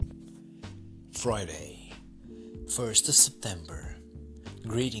Friday, 1st of September.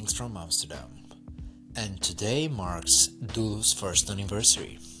 Greetings from Amsterdam. And today marks Dulo's first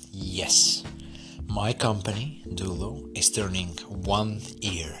anniversary. Yes, my company, Dulo, is turning 1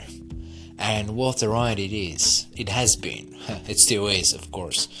 year. And what a ride it is. It has been. It still is, of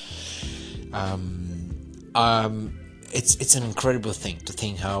course. It's an incredible thing to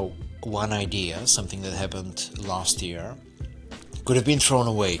think how one idea, something that happened last year, could have been thrown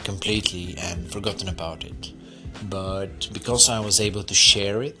away completely and forgotten about it. But because I was able to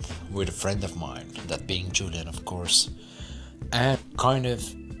share it with a friend of mine, that being Julian, of course, and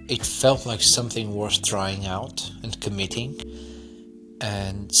it felt like something worth trying out and committing,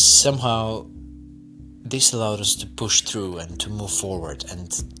 and somehow this allowed us to push through and to move forward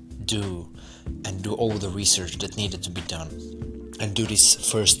and do all the research that needed to be done and do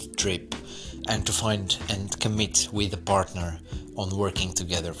this first trip and to find and commit with a partner on working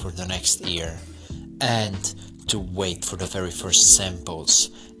together for the next year and to wait for the very first samples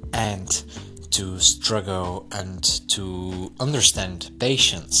and to struggle and to understand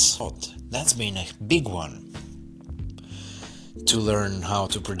patience. That's been a big one. To learn how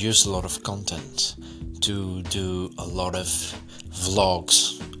to produce a lot of content, to do a lot of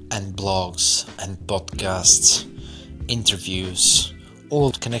vlogs and blogs and podcasts, interviews,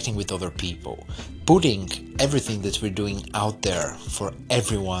 all connecting with other people, putting everything that we're doing out there for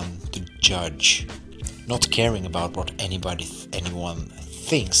everyone to judge, not caring about what anyone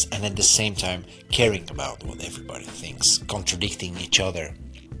thinks, and at the same time caring about what everybody thinks, contradicting each other,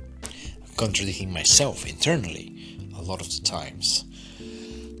 contradicting myself internally a lot of the times.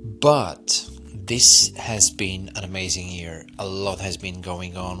 But this has been an amazing year. A lot has been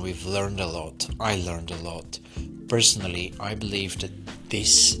going on. We've learned a lot. I learned a lot. Personally, I believe that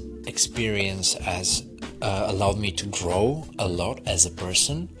this experience has allowed me to grow a lot as a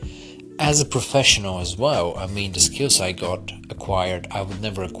person, as a professional as well. I mean, the skills I acquired, I would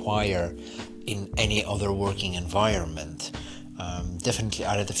never acquire in any other working environment. Definitely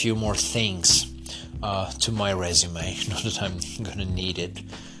added a few more things to my resume. Not that I'm gonna need it,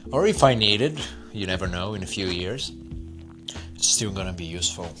 or if I need it, you never know, in a few years it's still gonna be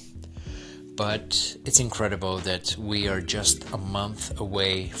useful. But it's incredible that we are just a month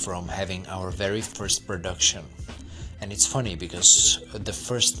away from having our very first production. And it's funny because the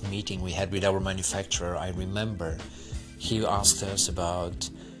first meeting we had with our manufacturer, I remember he asked us about,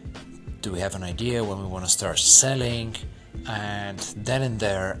 do we have an idea when we want to start selling? And then and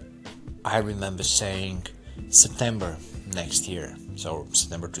there I remember saying September next year, so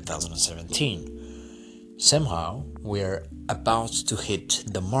September 2017. Somehow we're about to hit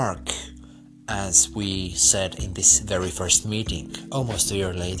the mark, as we said in this very first meeting, almost a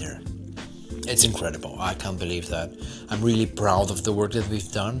year later. It's incredible. I can't believe that. I'm really proud of the work that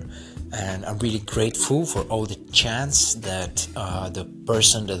we've done, and I'm really grateful for all the chance that the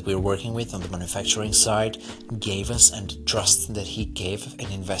person that we're working with on the manufacturing side gave us and the trust that he gave and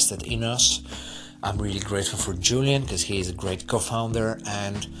invested in us. I'm really grateful for Julian because he is a great co-founder,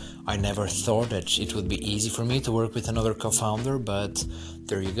 and I never thought that it would be easy for me to work with another co-founder, but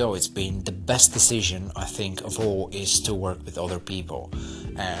there you go. It's been the best decision, I think, of all, is to work with other people.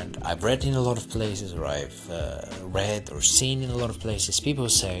 And I've read in a lot of places, or I've read or seen in a lot of places, people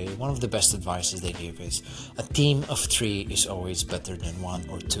say one of the best advices they give is a team of 3 is always better than 1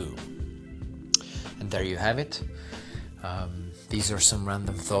 or 2. And there you have it. These are some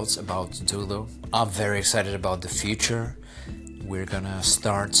random thoughts about Dulo. I'm very excited about the future. We're gonna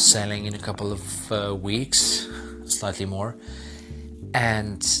start selling in a couple of weeks, slightly more.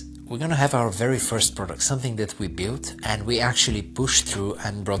 And we're gonna have our very first product, something that we built and we actually pushed through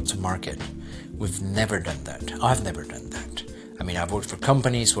and brought to market. We've never done that. I've never done that. I mean, I've worked for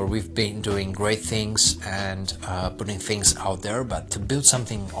companies where we've been doing great things and putting things out there, but to build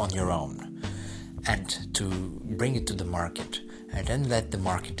something on your own and to bring it to the market and then let the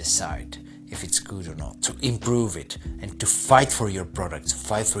market decide if it's good or not, to improve it and to fight for your product,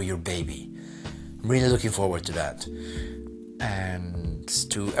 fight for your baby. I'm really looking forward to that. And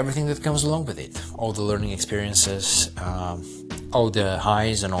to everything that comes along with it, all the learning experiences, all the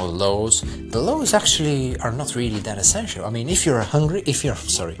highs and all the lows. The lows actually are not really that essential. I mean, if you're hungry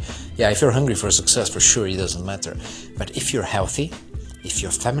for success, for sure it doesn't matter. But if you're healthy, if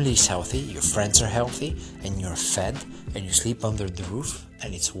your family is healthy, your friends are healthy, and you're fed, and you sleep under the roof,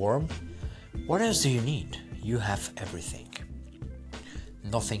 and it's warm, what else do you need? You have everything.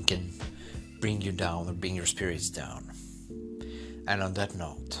 Nothing can bring you down or bring your spirits down. And on that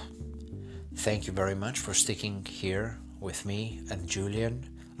note, thank you very much for sticking here with me and Julian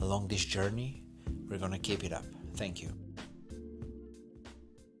along this journey. We're gonna keep it up. Thank you.